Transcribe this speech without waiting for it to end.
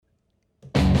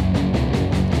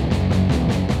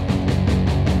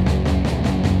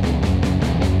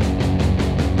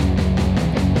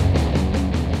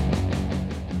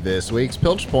This week's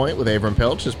Pilch Point with Avram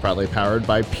Pilch is proudly powered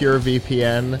by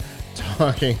PureVPN,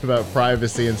 talking about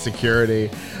privacy and security.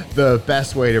 The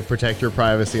best way to protect your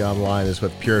privacy online is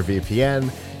with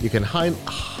PureVPN. You can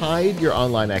hide your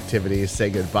online activities,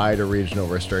 say goodbye to regional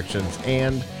restrictions,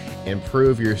 and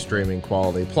improve your streaming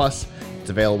quality. Plus, it's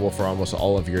available for almost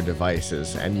all of your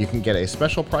devices, and you can get a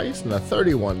special price and a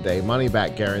 31-day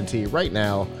money-back guarantee right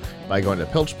now by going to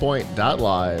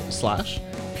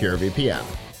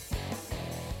pilchpoint.live/PureVPN.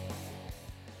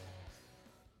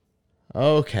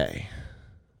 Okay.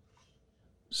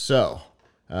 So,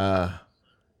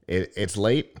 it's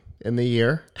late in the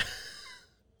year,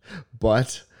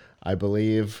 but I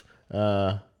believe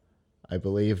that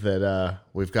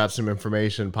we've got some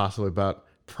information possibly about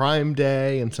Prime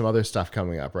Day and some other stuff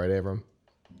coming up, right, Avram?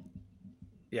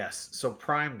 Yes. So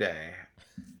Prime Day,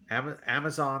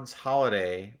 Amazon's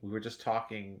holiday. We were just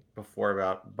talking before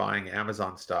about buying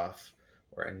Amazon stuff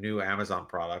or new Amazon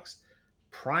products.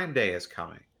 Prime Day is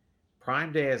coming.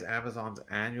 Prime Day is Amazon's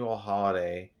annual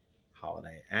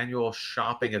annual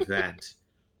shopping event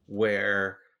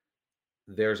where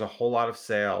there's a whole lot of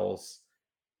sales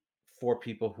for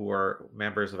people who are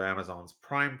members of Amazon's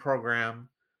Prime program,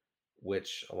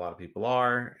 which a lot of people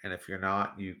are. And if you're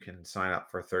not, you can sign up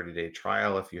for a 30-day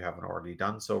trial if you haven't already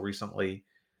done so recently.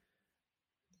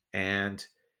 And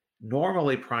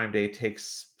normally, Prime Day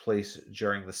takes place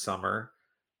during the summer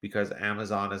because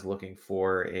Amazon is looking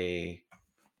for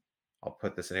I'll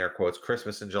put this in air quotes,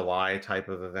 Christmas in July type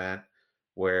of event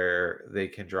where they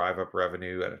can drive up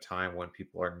revenue at a time when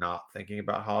people are not thinking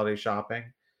about holiday shopping.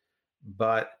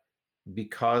 But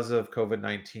because of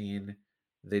COVID-19,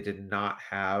 they did not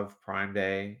have Prime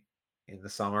Day in the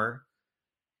summer,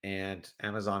 and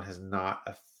Amazon has not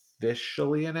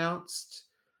officially announced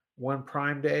when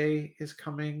Prime Day is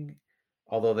coming,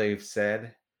 although they've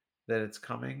said that it's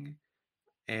coming.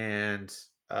 And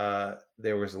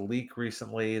there was a leak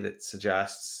recently that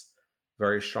suggests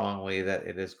very strongly that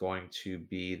it is going to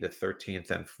be the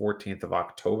 13th and 14th of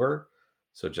October,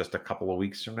 so just a couple of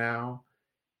weeks from now.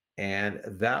 And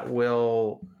that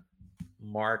will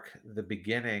mark the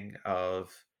beginning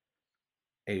of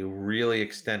a really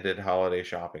extended holiday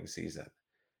shopping season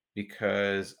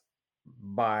because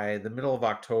by the middle of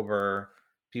October,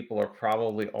 people are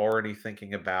probably already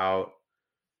thinking about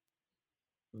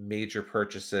major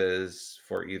purchases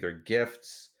for either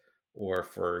gifts or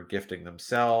for gifting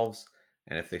themselves.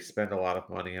 And if they spend a lot of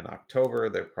money in October,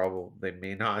 they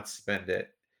may not spend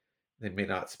it. They may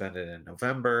not spend it in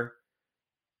November,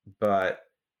 but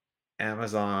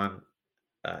Amazon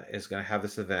is going to have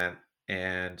this event,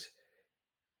 and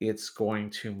it's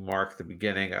going to mark the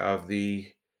beginning of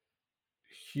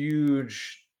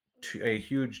huge, a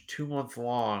huge 2-month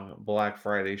long Black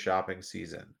Friday shopping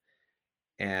season.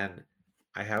 And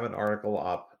I have an article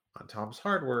up on Tom's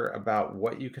Hardware about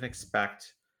what you can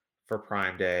expect for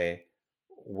Prime Day,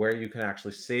 where you can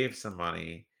actually save some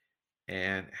money,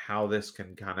 and how this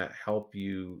can kind of help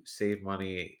you save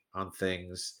money on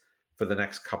things for the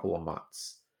next couple of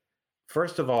months.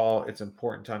 First of all, it's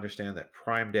important to understand that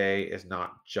Prime Day is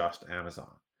not just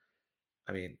Amazon.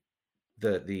 I mean,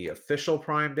 the official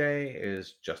Prime Day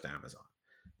is just Amazon.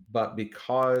 But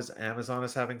because Amazon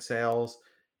is having sales,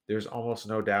 there's almost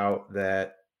no doubt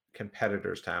that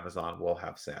competitors to Amazon will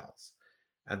have sales.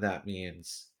 And that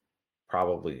means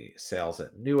probably sales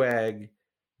at Newegg,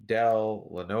 Dell,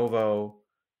 Lenovo.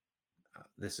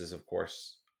 This is, of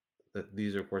course,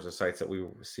 these are, of course, the sites that we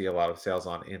see a lot of sales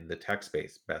on in the tech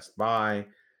space. Best Buy,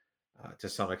 to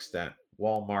some extent,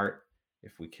 Walmart,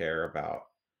 if we care about.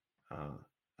 Uh,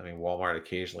 Walmart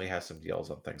occasionally has some deals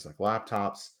on things like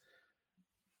laptops.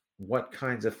 What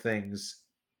kinds of things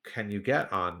can you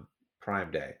get on Prime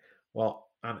Day?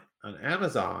 Well, on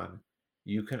Amazon,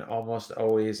 you can almost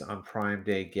always on Prime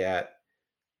Day get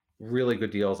really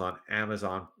good deals on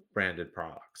Amazon branded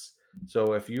products.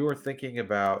 So if you were thinking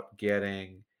about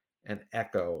getting an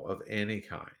Echo of any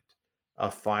kind,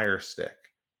 a Fire Stick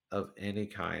of any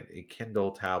kind, a Kindle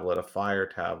tablet, a Fire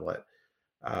tablet,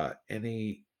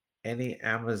 any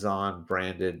Amazon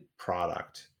branded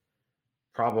product,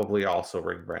 probably also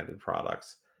Ring branded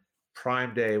products,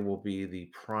 Prime Day will be the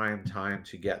prime time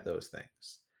to get those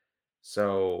things.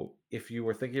 So if you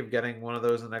were thinking of getting one of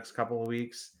those in the next couple of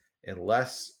weeks,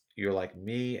 unless you're like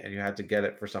me and you had to get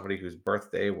it for somebody whose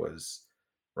birthday was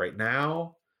right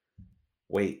now,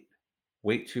 wait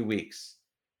 2 weeks,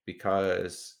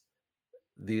 because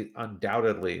the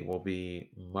undoubtedly will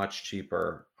be much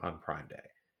cheaper on Prime Day.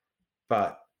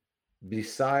 But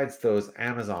besides those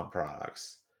Amazon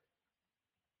products,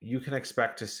 you can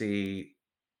expect to see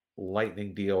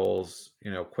lightning deals,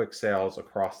 quick sales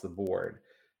across the board.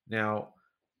 Now,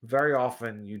 very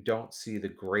often you don't see the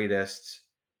greatest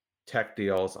tech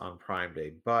deals on Prime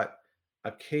Day, but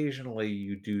occasionally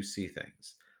you do see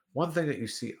things. One thing that you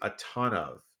see a ton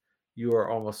of, you are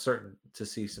almost certain to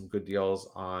see some good deals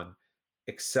on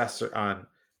on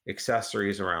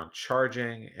accessories around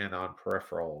charging and on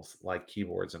peripherals like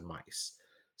keyboards and mice.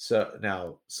 So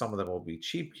now some of them will be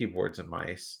cheap keyboards and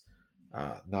mice,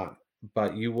 not,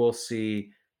 but you will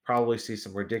probably see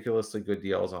some ridiculously good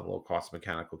deals on low cost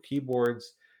mechanical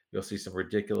keyboards. You'll see some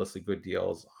ridiculously good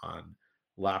deals on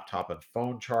laptop and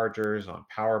phone chargers, on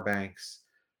power banks,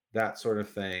 that sort of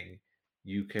thing.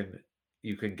 You can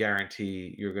you can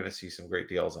guarantee you're going to see some great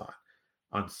deals on.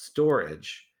 On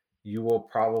storage, you will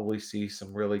probably see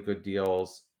some really good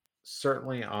deals,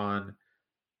 certainly on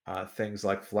things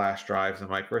like flash drives and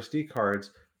micro SD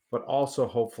cards, but also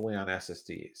hopefully on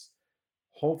SSDs.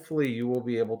 Hopefully, you will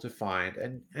be able to find,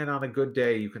 and on a good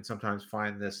day, you can sometimes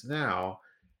find this now,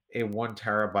 a 1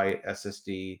 terabyte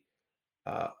SSD,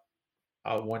 uh,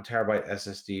 a 1 terabyte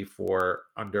SSD for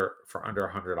under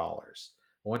 $100,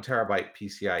 1 terabyte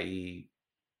PCIe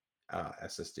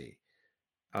SSD.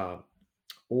 Um,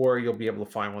 or you'll be able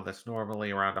to find one that's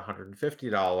normally around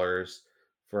 $150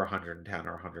 for 110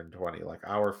 or 120, like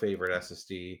our favorite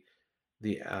SSD,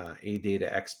 the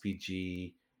ADATA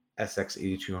XPG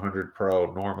SX8200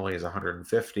 Pro normally is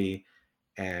 150,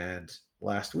 and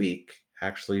last week,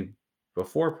 actually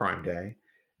before Prime Day,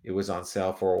 it was on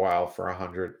sale for a while for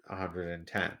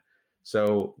 110.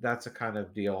 So that's a kind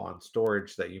of deal on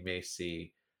storage that you may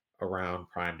see around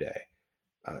Prime Day.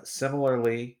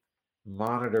 Similarly,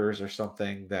 monitors are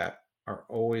something that are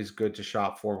always good to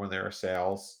shop for when there are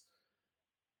sales.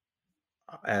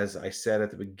 As I said at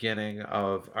the beginning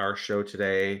of our show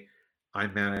today, I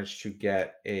managed to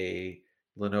get a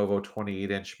Lenovo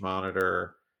 28-inch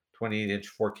monitor,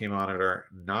 28-inch 4K monitor,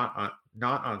 not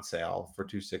on sale for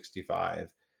 265.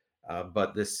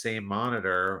 But this same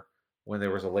monitor, when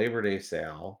there was a Labor Day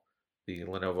sale, the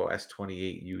Lenovo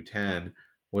S28 U10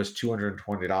 was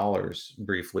 $220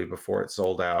 briefly before it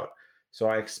sold out. So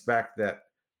I expect that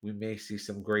we may see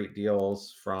some great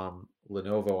deals from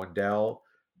Lenovo and Dell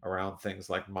around things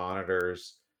like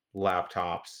monitors,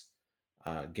 laptops,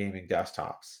 gaming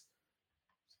desktops.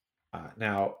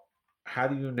 Now, how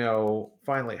do you know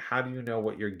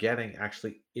what you're getting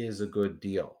actually is a good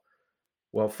deal?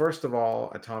 Well, first of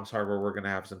all, at Tom's Hardware, we're going to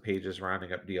have some pages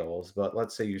rounding up deals. But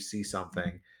let's say you see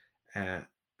something and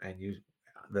you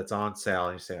that's on sale,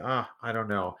 and you say, I don't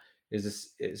know,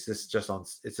 is this just on?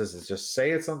 Does it just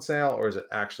say it's on sale, or is it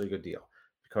actually a good deal?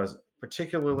 Because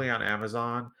particularly on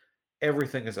Amazon,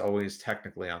 everything is always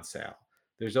technically on sale.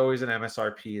 There's always an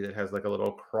MSRP that has like a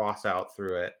little cross out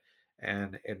through it,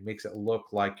 and it makes it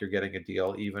look like you're getting a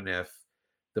deal, even if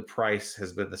the price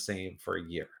has been the same for a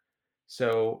year.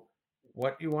 So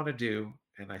what you want to do,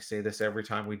 and I say this every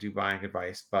time we do buying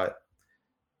advice, but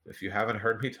if you haven't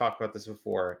heard me talk about this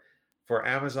before, for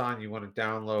Amazon, you want to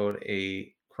download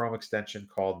a Chrome extension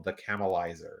called the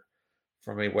Camelizer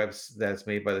from a web that's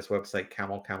made by this website,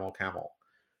 Camel Camel Camel.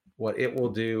 What it will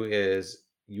do is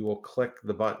you will click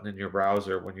the button in your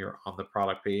browser when you're on the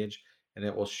product page, and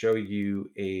it will show you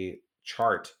a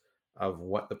chart of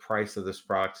what the price of this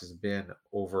product has been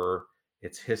over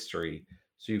its history.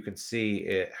 So you can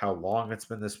see how long it's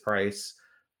been this price,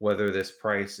 whether this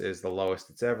price is the lowest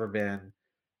it's ever been,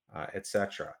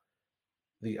 etc.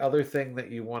 The other thing that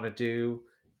you want to do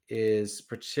is,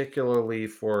 particularly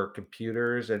for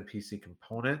computers and PC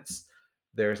components,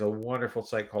 there's a wonderful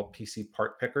site called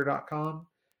PCPartPicker.com,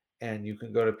 and you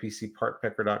can go to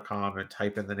PCPartPicker.com and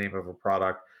type in the name of a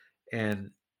product. And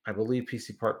I believe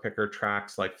PC Part Picker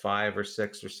tracks like 5 or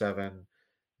 6 or 7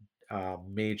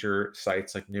 major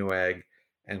sites like Newegg,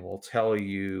 and will tell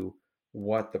you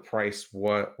what the price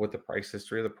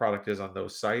history of the product is on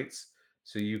those sites,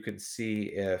 so you can see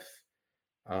if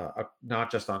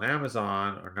not just on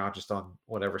Amazon or not just on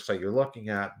whatever site you're looking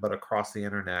at, but across the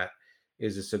internet,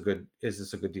 is this a good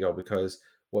deal? Because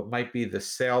what might be the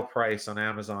sale price on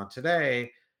Amazon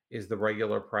today is the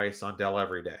regular price on Dell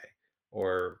every day,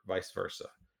 or vice versa.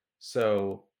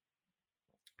 So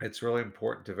it's really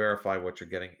important to verify what you're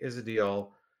getting is a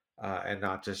deal, and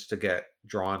not just to get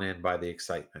drawn in by the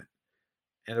excitement.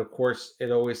 And of course,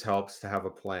 it always helps to have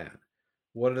a plan.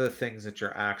 What are the things that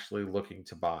you're actually looking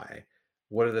to buy?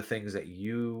 What are the things that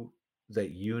you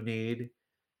need,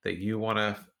 that you want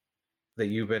to that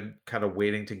you've been kind of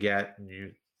waiting to get, and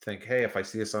you think, hey, if I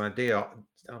see this on a deal,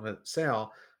 on a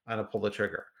sale, I'm gonna pull the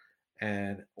trigger.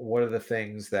 And what are the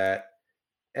things that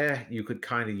you could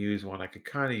kind of use one? I could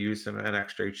kind of use an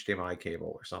extra HDMI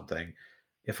cable or something.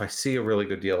 If I see a really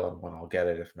good deal on one, I'll get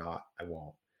it. If not, I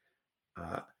won't.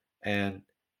 And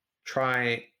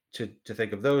try to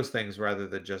think of those things rather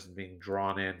than just being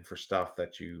drawn in for stuff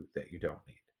that you don't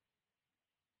need.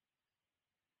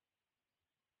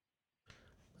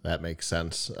 That makes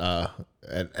sense.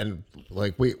 And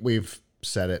like we've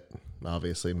said it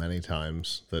obviously many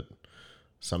times that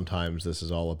sometimes this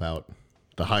is all about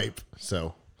the hype.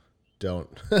 So don't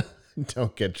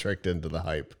don't get tricked into the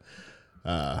hype.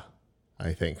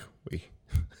 I think we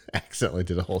accidentally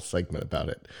did a whole segment about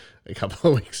it a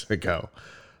couple of weeks ago.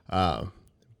 Um,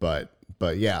 but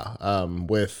yeah,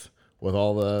 with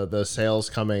all the sales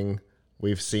coming,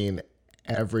 we've seen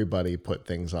everybody put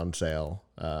things on sale.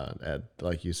 At,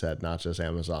 like you said, not just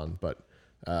Amazon, but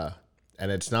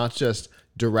and it's not just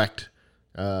direct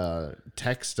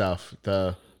tech stuff.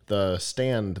 The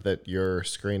stand that your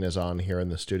screen is on here in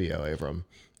the studio, Abram,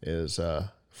 is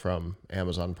from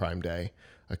Amazon Prime Day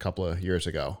a couple of years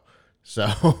ago.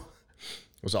 So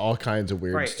there's all kinds of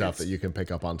weird Right. stuff that you can pick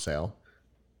up on sale.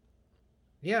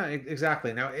 Yeah,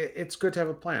 exactly. Now it's good to have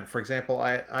a plan. For example,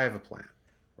 I have a plan,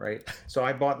 right? So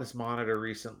I bought this monitor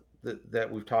recent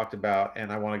that we've talked about,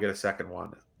 and I want to get a second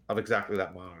one of exactly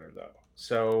that monitor though.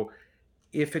 So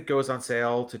if it goes on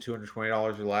sale to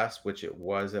 $220 or less, which it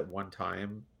was at one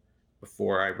time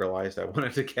before I realized I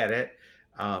wanted to get it,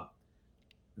 um,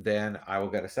 then I will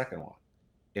get a second one.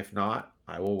 If not,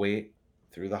 I will wait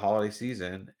through the holiday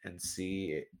season and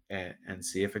see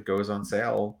if it goes on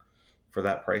sale for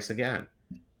that price again.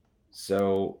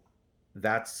 So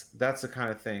that's the kind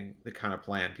of thing, the kind of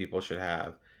plan people should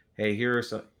have. Hey,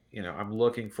 here's a, I'm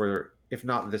looking for, if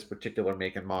not this particular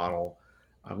make and model,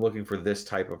 I'm looking for this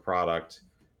type of product.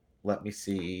 Let me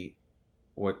see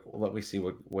what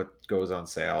goes on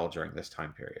sale during this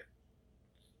time period.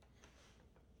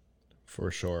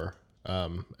 For sure.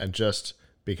 And just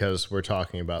because we're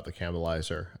talking about the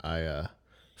Camelizer, I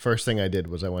first thing I did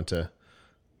was I went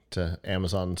to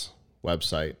Amazon's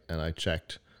website and I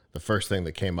checked the first thing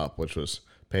that came up, which was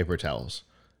paper towels.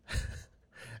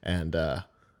 And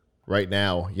right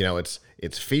now,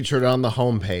 it's featured on the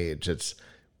homepage. It's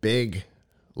big.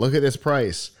 Look at this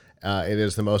price. It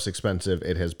is the most expensive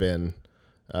it has been,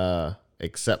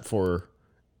 except for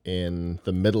in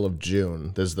the middle of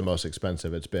June. This is the most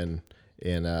expensive it's been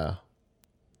in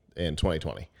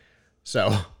 2020.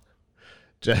 So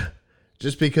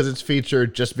just because it's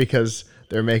featured, just because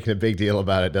they're making a big deal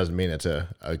about it, doesn't mean it's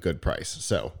a good price.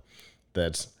 So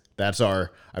there's our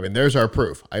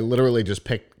proof. I literally just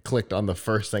clicked on the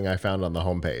first thing I found on the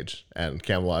homepage, and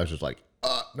Camelage was like,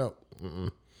 no,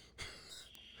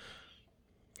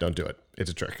 don't do it.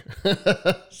 It's a trick.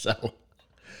 So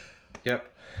Yep.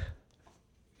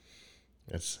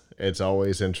 It's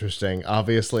always interesting.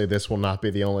 Obviously, this will not be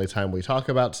the only time we talk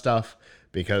about stuff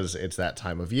because it's that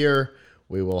time of year.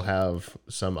 We will have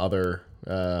some other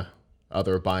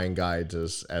buying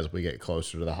guides as we get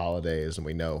closer to the holidays and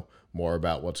we know more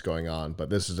about what's going on. But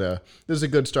this is a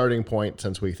good starting point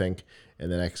since we think in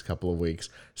the next couple of weeks,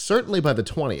 certainly by the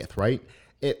 20th, right?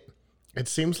 It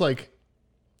seems like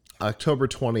October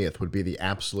 20th would be the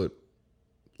absolute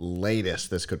latest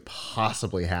this could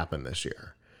possibly happen this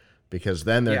year. Because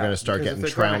then they're going to start getting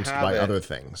trounced by other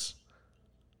things.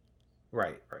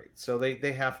 Right. So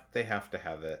they have to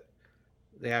have it.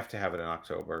 They have to have it in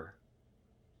October,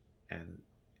 and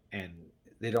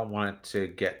they don't want it to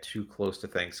get too close to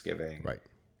Thanksgiving. Right.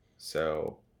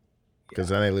 So because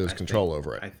then they lose control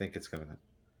over it. I think it's going to.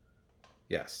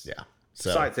 Yes. Yeah. So,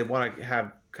 besides, they want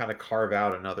to carve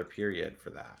out another period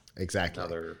for that. Exactly.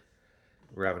 Another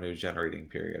revenue generating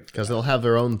period. Because they'll have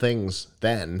their own things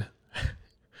then.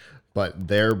 But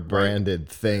their branded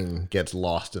thing gets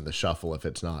lost in the shuffle if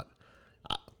it's not.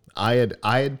 I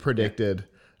had predicted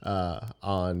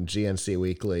on GNC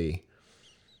Weekly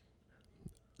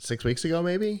 6 weeks ago,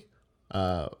 maybe.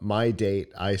 My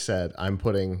date, I said I'm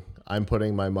putting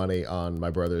my money on my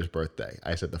brother's birthday.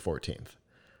 I said the 14th,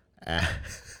 and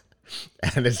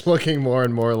it's looking more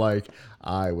and more like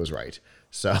I was right.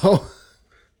 So,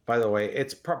 by the way,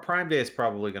 it's Prime Day is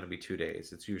probably going to be 2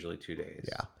 days. It's usually 2 days.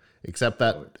 Yeah. Except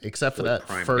for that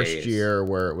first year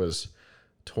where it was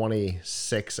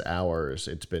 26 hours,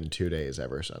 it's been 2 days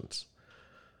ever since.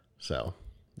 So,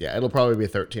 yeah, it'll probably be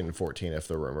 13 and 14 if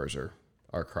the rumors are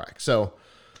correct. So,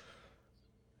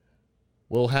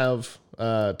 we'll have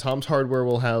Tom's Hardware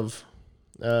will have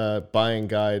buying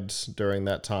guides during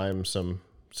that time, some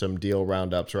deal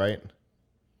roundups, right?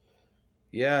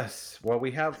 Yes. Well, we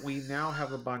now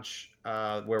have a bunch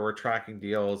where we're tracking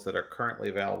deals that are currently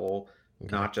available.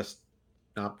 Okay.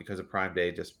 Not because of Prime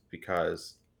Day, just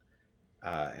because,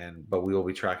 but we will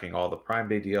be tracking all the Prime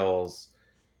Day deals.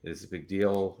 It is a big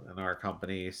deal in our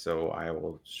company, so I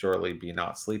will surely be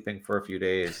not sleeping for a few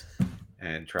days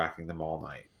and tracking them all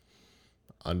night.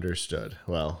 Understood.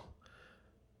 Well,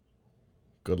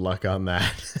 good luck on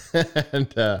that. And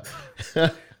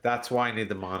That's why I need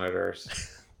the monitors.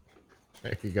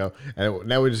 there you go. And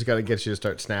now we just got to get you to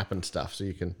start snapping stuff so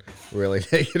you can really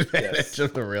take advantage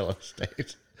of the real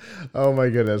estate. Oh my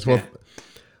goodness.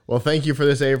 Well, thank you for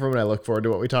this, Abram, and I look forward to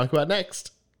what we talk about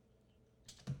next.